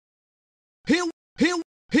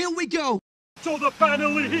we go. So they're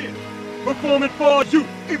finally here, performing for you.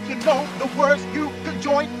 If you know the words, you can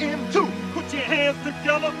join in too. Put your hands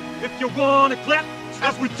together if you wanna clap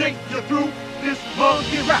as we take you through this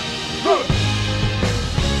monkey rap. Good.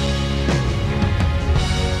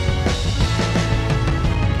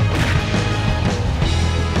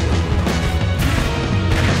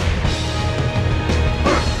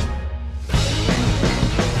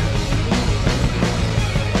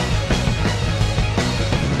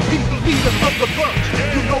 He's the leader of the bunch,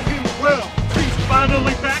 you know him well. He's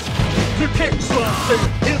finally back to kick some.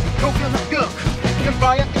 His coconut gunk can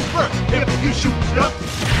fire in first. If he shoots up,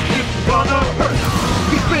 It's gonna hurt.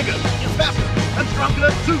 he's bigger, faster, and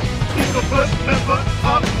stronger too. He's the first member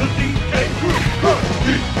of the DK crew.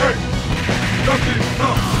 DK, Donkey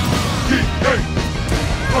Kong. DK,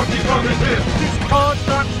 Donkey Kong is here. This hard's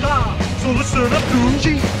not style, so listen up to.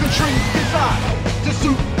 She controls his eye to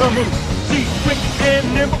suit the mood. She's quick and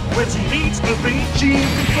nimble when she needs to be. She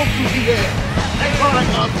can go through the air and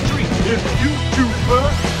climb up the tree. If you choose her,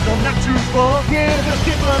 no, not too far. Yeah, just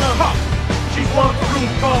give her a hop. She's one crew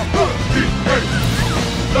called DK.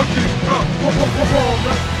 Donkey Kong.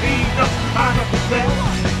 Walnut, peanuts, pineapple smell.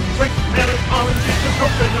 Drink melon, oranges, and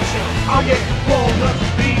coconut shell. Oh yeah, Walnuts,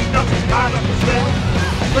 peanuts, pineapple smell.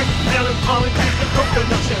 Drink melon, oranges, and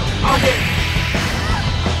coconut shell. oh yeah.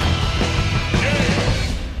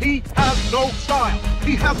 He has no style,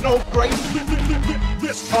 he has no grace.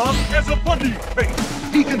 This tongue has a funny face.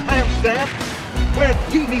 He can handstand when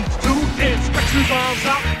he needs to. And stretch his arms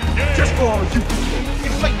out just for you.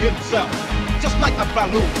 Inflate himself, just like a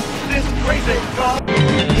balloon. This crazy dog.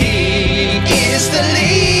 He is the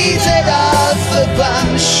leader of the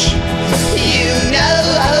bunch. You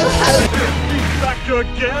know how. He's back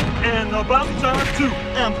again and about time too.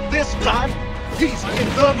 And this time, he's in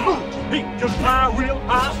the mood. He can fly real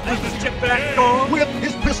high with his jetpack on. With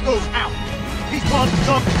his pistols out, he's one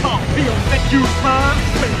some calm. He'll make you smile,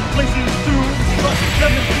 take places too. But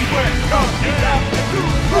let me see where God is out to do.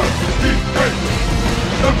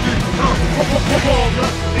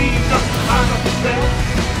 Walnuts, peanuts, pineapple smell.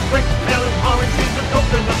 Drink melon, oranges, and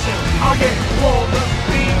coconut shell. Oh yeah, Walnuts,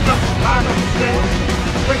 peanuts, pineapple smell.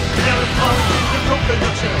 Drink melon, oranges, and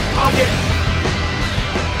coconut shell. oh yeah.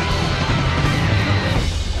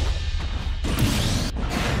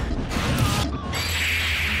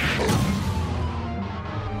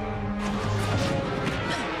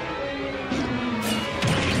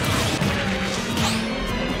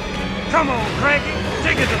 Come on, Cranky,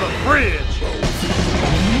 take it to the bridge.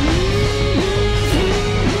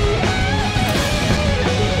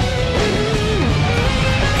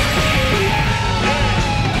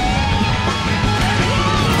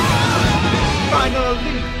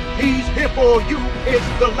 Finally, he's here for you. It's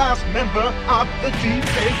the last member of the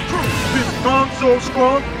DK crew. This song's so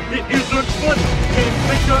strong, it isn't funny. Can't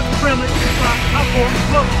make a friendly like I want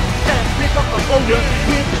love. Can't pick up a boulder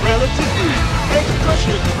with relative ease.